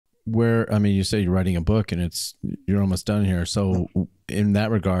where, I mean, you say you're writing a book and you're almost done here. So in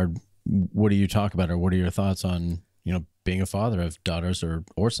that regard, what do you talk about, or what are your thoughts on, being a father of daughters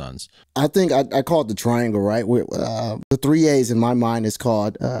or sons? I think I call it the triangle, right? The 3 A's in my mind is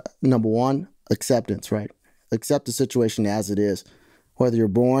called, number one, acceptance, right? Accept the situation as it is. Whether you're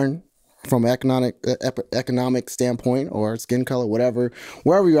born from economic standpoint or skin color, whatever,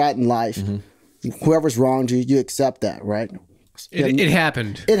 wherever you're at in life, whoever's wronged you, you accept that, right? It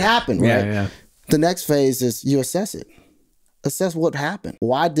happened. It happened, right? Yeah. The next phase is you assess it. Assess what happened.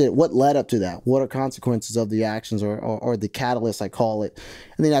 What led up to that? What are consequences of the actions or the catalyst, I call it.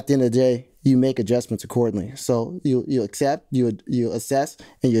 And then at the end of the day, you make adjustments accordingly. So you accept, you assess,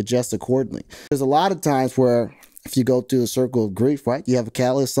 and you adjust accordingly. There's a lot of times where if you go through a circle of grief, right, you have a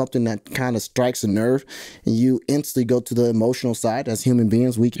catalyst, something that kind of strikes a nerve, and you instantly go to the emotional side. As human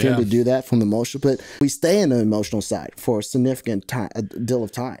beings, we tend to do that from the emotional, but we stay in the emotional side for a significant time, a deal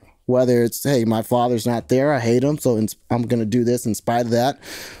of time. Whether it's, hey, my father's not there, I hate him, so I'm going to do this in spite of that,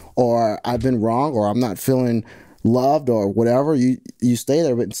 or I've been wrong, or I'm not feeling loved, or whatever, you stay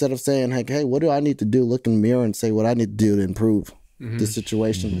there. But instead of saying, like, hey, what do I need to do, look in the mirror and say what I need to do to improve the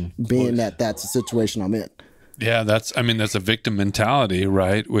situation, being that that's the situation I'm in. Yeah, that's a victim mentality,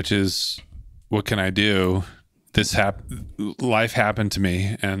 right? Which is, what can I do? Life happened to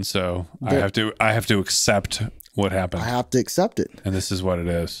me, and so I have to accept what happened. I have to accept it. And this is what it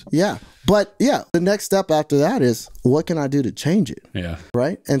is. Yeah. But yeah, the next step after that is, what can I do to change it? Yeah.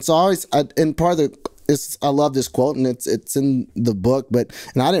 Right. And so and part of I love this quote, and it's in the book,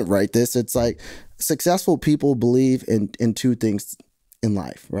 and I didn't write this. It's like, successful people believe in two things in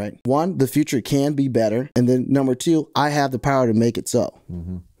life, right? One, the future can be better. And then number two, I have the power to make it so.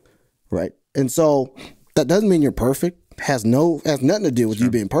 Right. And so that doesn't mean you're perfect. Has nothing to do with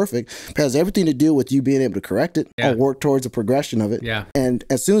you being perfect. It has everything to do with you being able to correct it or work towards a progression of it. Yeah. And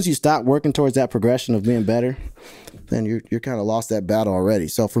as soon as you stop working towards that progression of being better, then you're kind of lost that battle already.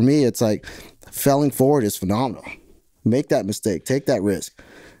 So for me, it's like, failing forward is phenomenal. Make that mistake. Take that risk.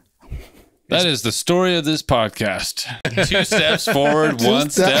 That is the story of this podcast. 2 steps forward, 1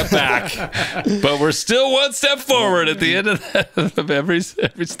 step back. But we're still 1 step forward at the end of every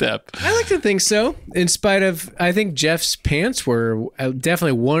step. I like to think so. In spite of, I think Jeff's pants were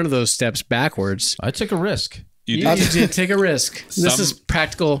definitely one of those steps backwards. I took a risk. You did take a risk. This is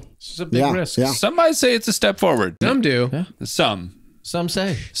practical. This is a big risk. Yeah. Some might say it's a step forward. Some do. Yeah. Some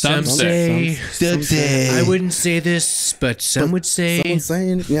say. Some say. I wouldn't say this, but some would say. Someone's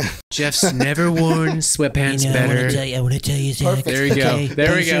saying, yeah. Jeff's never worn sweatpants better. I want to tell you, Zach. There you go.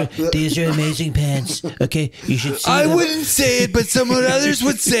 There we go. These are amazing pants. Okay, you should see I them. wouldn't say it, but someone others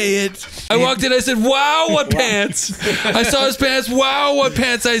would say it. I walked in, I said, wow, what pants. I saw his pants, wow, what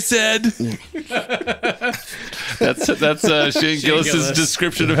pants, I said. That's Shane Gillis's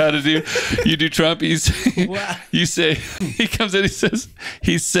description of how to do. You do Trump, you say, he comes in,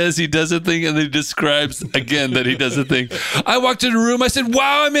 he says he does a thing, and then he describes again that he does a thing. I walked in a room, I said,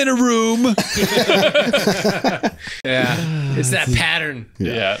 wow, I'm in a room. Yeah, it's that pattern.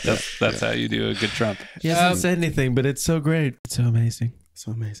 Yeah, that's how you do a good Trump. He hasn't said anything, but it's so great. It's so amazing.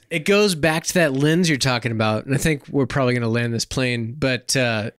 So amazing. It goes back to that lens you're talking about, and I think we're probably going to land this plane, but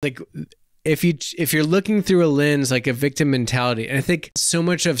like, if you're looking through a lens, like a victim mentality, and I think so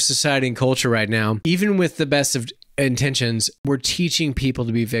much of society and culture right now, even with the best of intentions, we're teaching people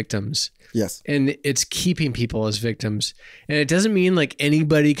to be victims. Yes. And it's keeping people as victims. And it doesn't mean like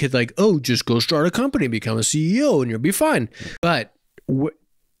anybody could like, oh, just go start a company, become a CEO, and you'll be fine. But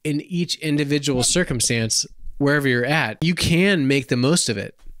in each individual circumstance, wherever you're at, you can make the most of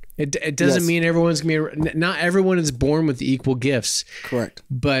it. It doesn't mean everyone's going to be, not everyone is born with equal gifts. Correct.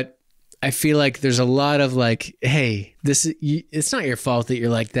 But I feel like there's a lot of like, hey, it's not your fault that you're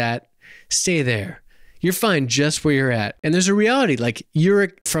like that. Stay there. You're fine just where you're at. And there's a reality, like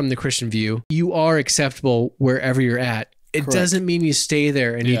from the Christian view, you are acceptable wherever you're at. It doesn't mean you stay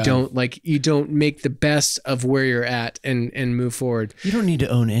there and you don't make the best of where you're at and move forward. You don't need to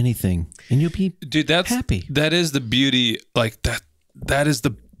own anything, and you'll be happy. That is the beauty. Like that is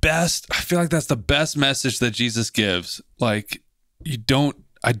the best. I feel like that's the best message that Jesus gives. Like, I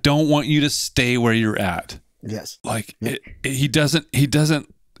don't want you to stay where you're at. Yes. Like he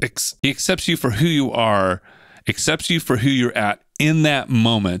accepts you for who you are, accepts you for who you're at in that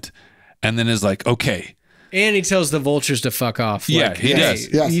moment, and then is like, okay. And he tells the vultures to fuck off. Yeah, like, he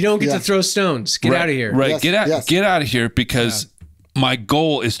does. Yes. You don't get to throw stones. Get out of here. Right. Yes. Get out of here, because my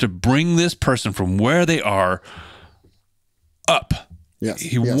goal is to bring this person from where they are up. Yes.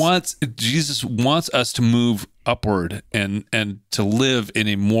 Jesus wants us to move upward and to live in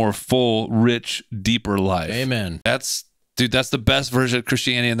a more full, rich, deeper life. Amen. That's Dude, that's the best version of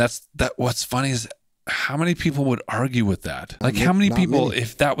Christianity. And what's funny is how many people would argue with that? Like how many people,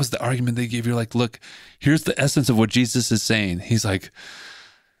 if that was the argument they gave, you're like, look, here's the essence of what Jesus is saying. He's like,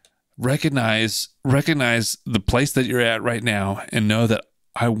 recognize the place that you're at right now and know that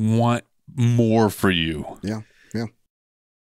I want more for you. Yeah.